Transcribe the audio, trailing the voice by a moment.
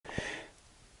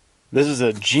This is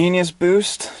a Genius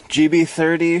Boost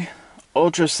GB30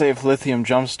 Ultra Safe Lithium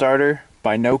Jump Starter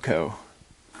by NOCO.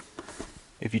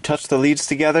 If you touch the leads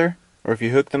together, or if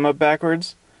you hook them up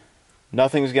backwards,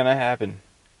 nothing's gonna happen.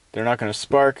 They're not gonna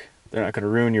spark, they're not gonna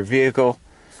ruin your vehicle,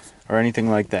 or anything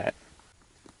like that.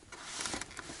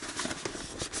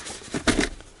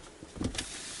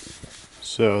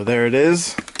 So there it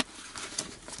is.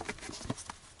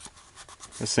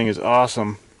 This thing is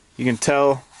awesome. You can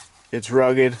tell it's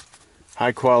rugged,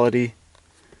 high quality.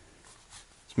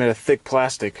 It's made of thick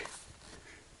plastic.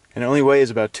 And it only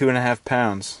weighs about 2.5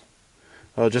 pounds.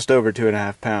 Well, just over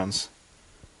 2.5 pounds.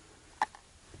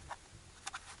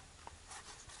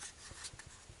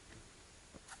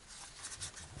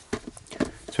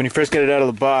 So when you first get it out of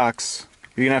the box,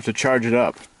 you're gonna have to charge it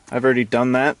up. I've already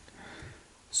done that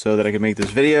so that I can make this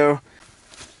video.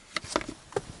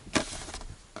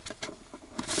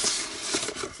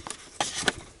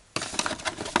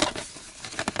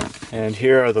 And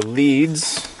here are the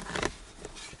leads.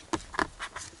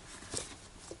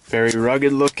 Very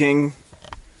rugged looking.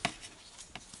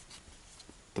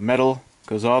 The metal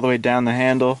goes all the way down the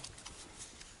handle,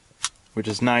 which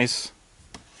is nice.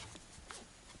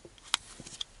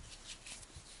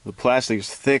 The plastic is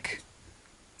thick.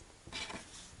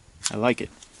 I like it.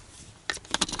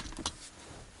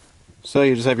 So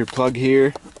you just have your plug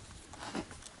here,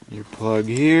 your plug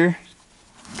here.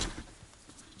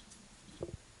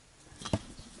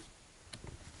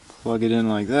 Plug it in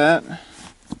like that.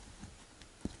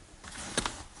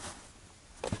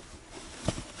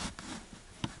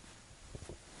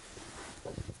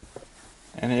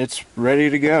 And it's ready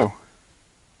to go.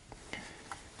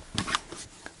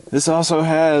 This also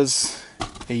has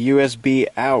a USB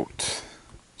out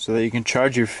so that you can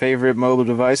charge your favorite mobile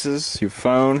devices, your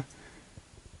phone,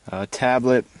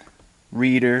 tablet,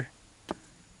 reader.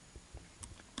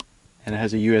 And it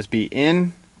has a USB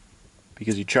in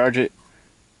because you charge it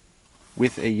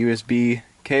with a USB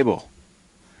cable.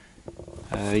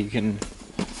 You can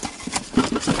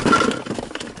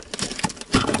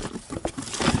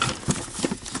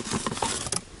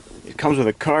It comes with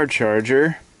a car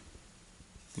charger.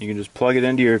 You can just plug it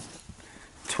into your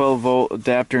 12-volt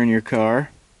adapter in your car,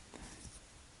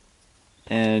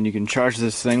 and you can charge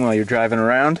this thing while you're driving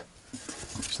around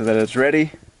so that it's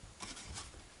ready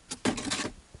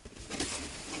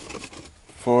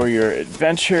for your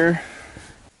adventure,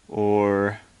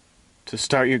 or to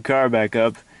start your car back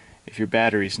up if your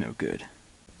battery's no good.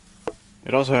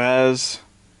 It also has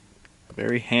a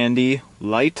very handy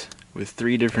light with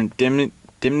 3 different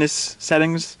dimness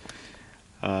settings,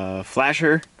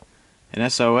 flasher, an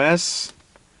SOS,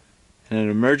 and an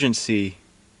emergency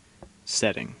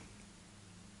setting,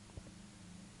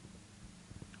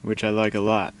 which I like a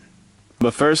lot.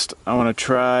 But first I want to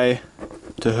try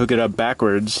to hook it up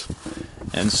backwards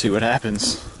and see what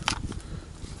happens.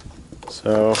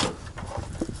 So,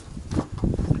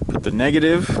 put the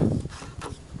negative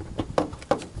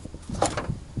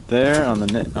there on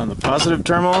the positive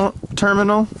terminal,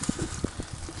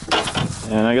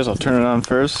 and I guess I'll turn it on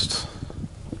first,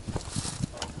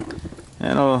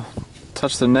 and I'll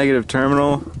touch the negative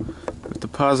terminal with the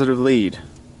positive lead.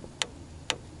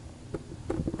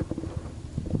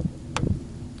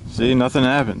 See, nothing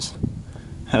happens.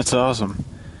 That's awesome.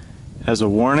 It has a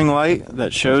warning light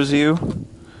that shows you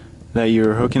that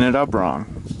you're hooking it up wrong.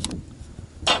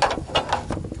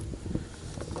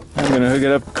 I'm going to hook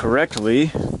it up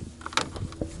correctly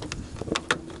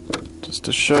just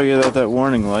to show you that that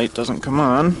warning light doesn't come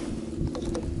on.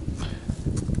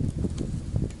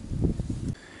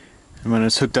 And when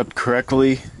it's hooked up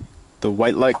correctly, the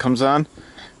white light comes on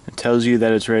and tells you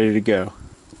that it's ready to go.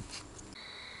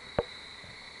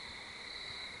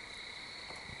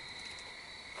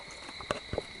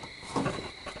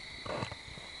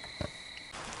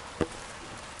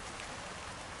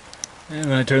 And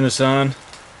when I turn this on,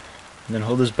 and then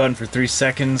hold this button for 3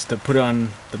 seconds to put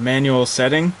on the manual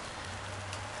setting,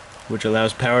 which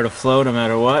allows power to flow no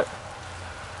matter what.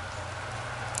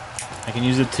 I can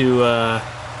use it to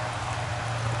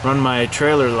run my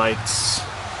trailer lights.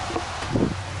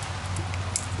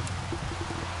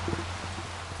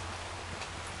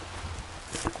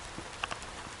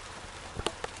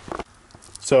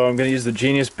 So I'm going to use the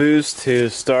Genius Boost to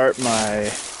start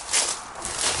my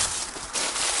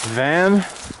van.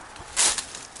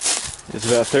 It's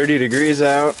about 30 degrees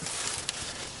out.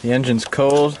 The engine's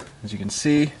cold, as you can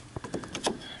see.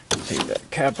 Take that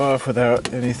cap off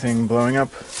without anything blowing up.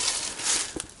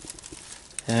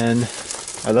 And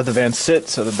I let the van sit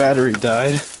so the battery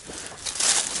died. I'll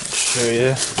show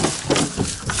you.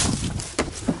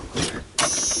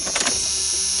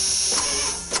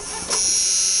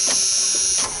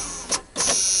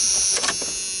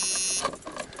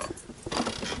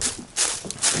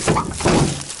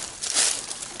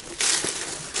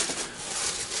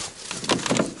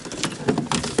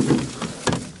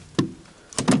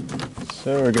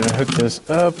 So we're gonna hook this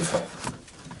up.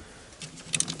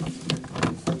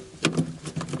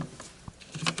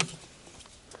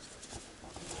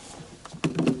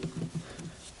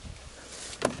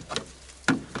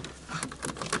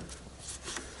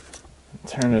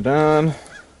 Turn it on.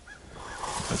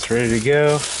 It's ready to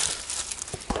go.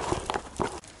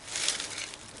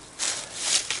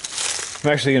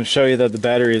 I'm actually going to show you that the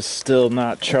battery is still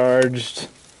not charged,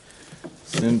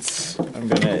 since I'm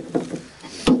going to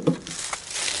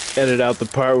edit out the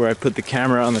part where I put the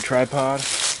camera on the tripod.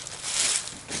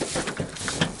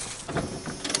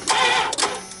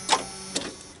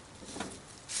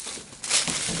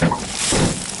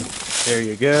 There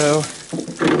you go.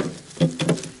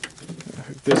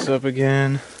 Hook this up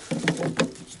again.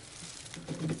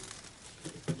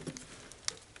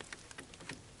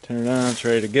 Turn it on, it's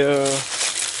ready to go.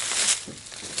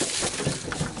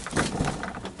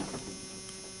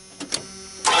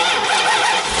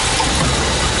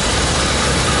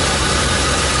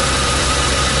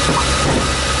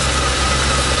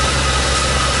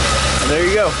 And there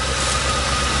you go.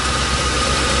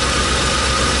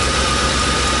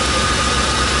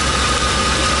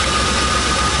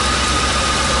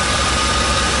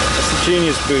 That's the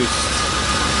Genius Boost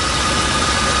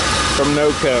from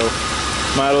NOCO.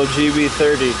 Model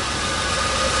GB30.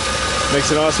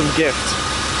 Makes an awesome gift.